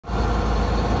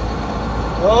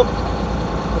Well,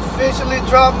 officially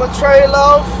dropped my trailer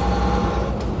off.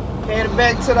 Headed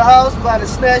back to the house, about to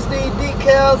snatch these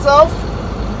decals off.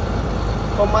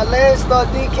 Put my Landstar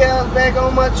decals back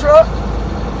on my truck.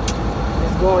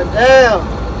 It's going down.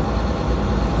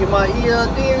 Get my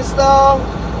ELD installed.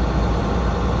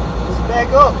 It's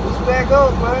back up. It's back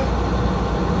up, man.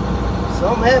 So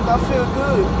I'm happy. I feel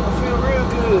good. I feel real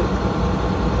good.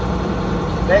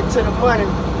 Back to the money.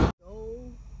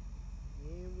 Old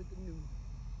and with the new.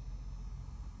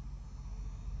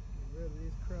 Get rid of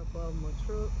this crap off my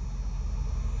truck.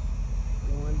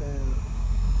 Going down.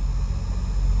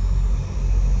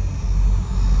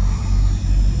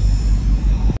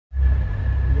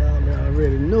 Y'all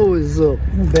already know it's up.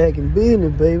 I'm back in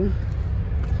business, baby.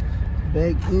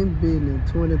 Back in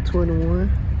business. 2021.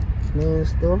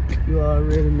 Landstar. You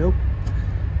already know.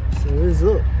 So it's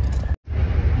up.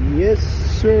 Yes,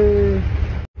 sir.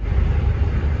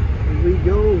 Here we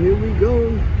go. Here we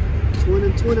go.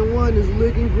 2021 is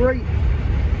looking great.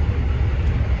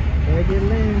 Back at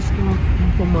Landstar.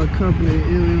 For my company,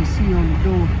 LLC on the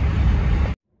door.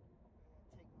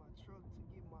 Take my truck to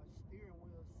get my steering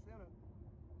wheel centered.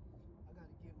 I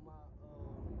gotta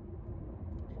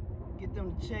get them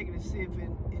to check it and see if it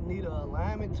need an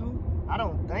alignment too. I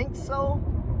don't think so.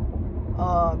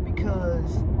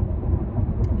 Because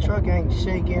the truck ain't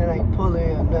shaking, it ain't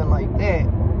pulling or nothing like that.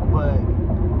 But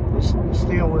the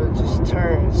steering wheel just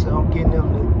turned, so I'm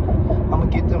gonna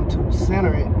get them to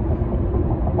center it.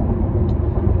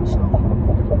 So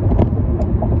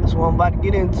that's what I'm about to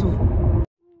get into.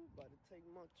 About to take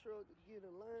my truck to get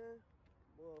a line.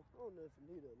 Well, I don't know if it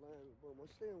need a line, but my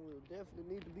steering wheel definitely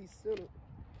need to be centered.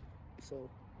 So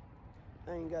I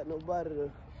ain't got nobody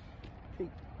to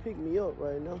pick me up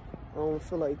right now. I don't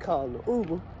feel like calling an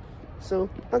Uber. So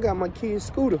I got my kid's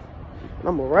scooter. And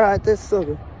I'm gonna ride that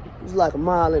sucker. It's like a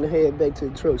mile and a half back to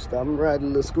the truck stop. I'm riding the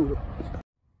little scooter.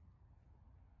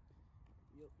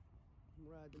 Yep. I'm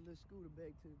riding the little scooter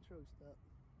back to the truck stop.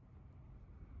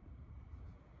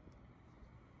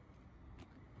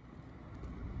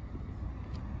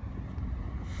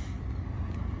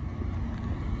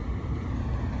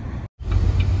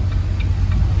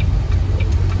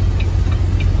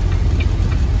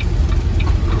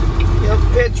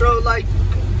 Petrol like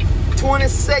 20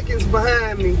 seconds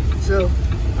behind me, so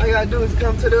all I gotta do is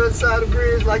come to the other side of the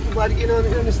bridge like you about to get on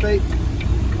the interstate.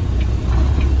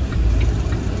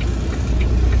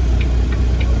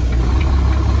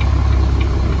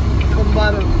 Come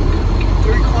about a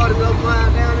 3/4 of a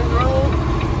mile down the road.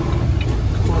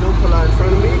 Come on, don't pull out in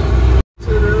front of me.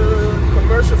 To the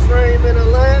commercial frame in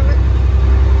alignment.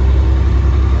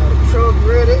 Got the truck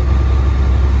ready.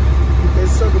 Get that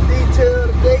sucker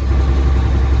detailed today.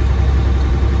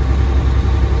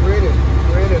 Ready,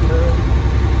 man.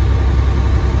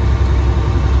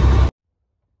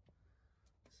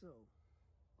 So,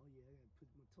 oh yeah, I gotta put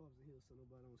my tops in here so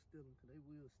nobody don't steal them, because they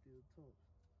will steal tops.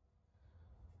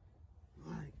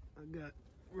 Alright, I got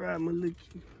ride my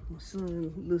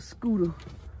son's little scooter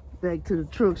back to the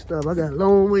truck stop. I got a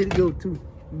long way to go too,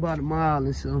 about a mile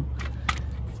or so.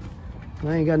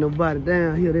 I ain't got nobody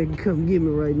down here that can come get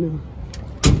me right now.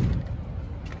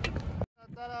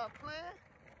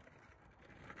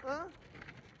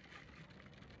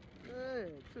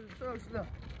 To the truck stop. I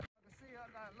can see I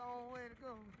got a long way to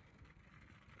go.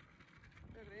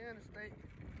 Look at the interstate. Get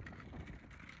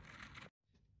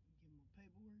my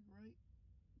paperwork right.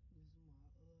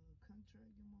 This is my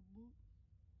contract in my book.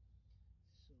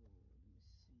 So let me see.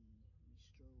 Let me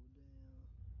stroll down.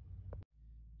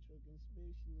 Truck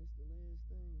inspection is the last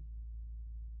thing.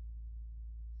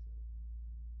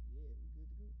 So yeah, we're good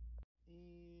to go.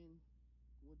 And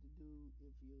what to do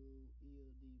if your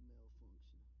ELD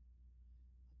malfunction.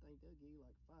 I think they'll give you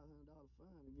like a $500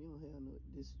 fine if you don't have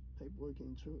this paperwork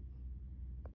in the truck.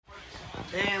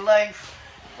 Day in life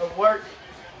of work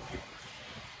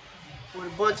with a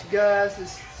bunch of guys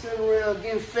that's sitting around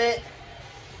getting fat.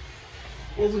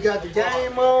 Well, we got the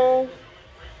game on.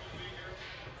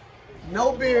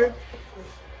 No beer,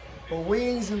 but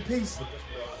wings and pizza.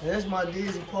 That's my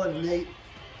dizzy partner, Nate.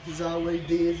 He's always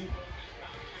dizzy.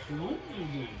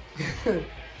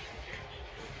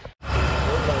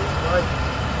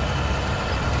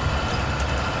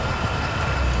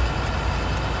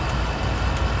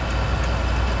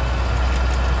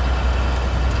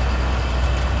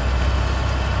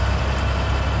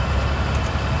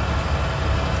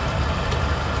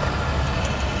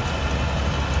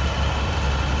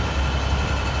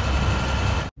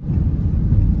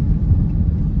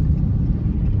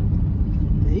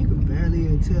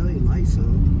 Tell your lights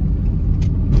on.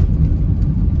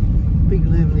 Big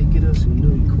level to get us some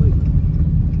new equipment.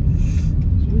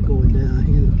 So we're going down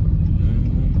here.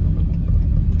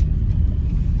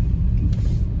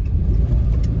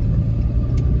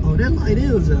 light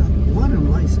is out. One of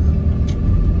them lights out.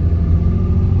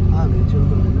 I'll let you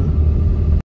know.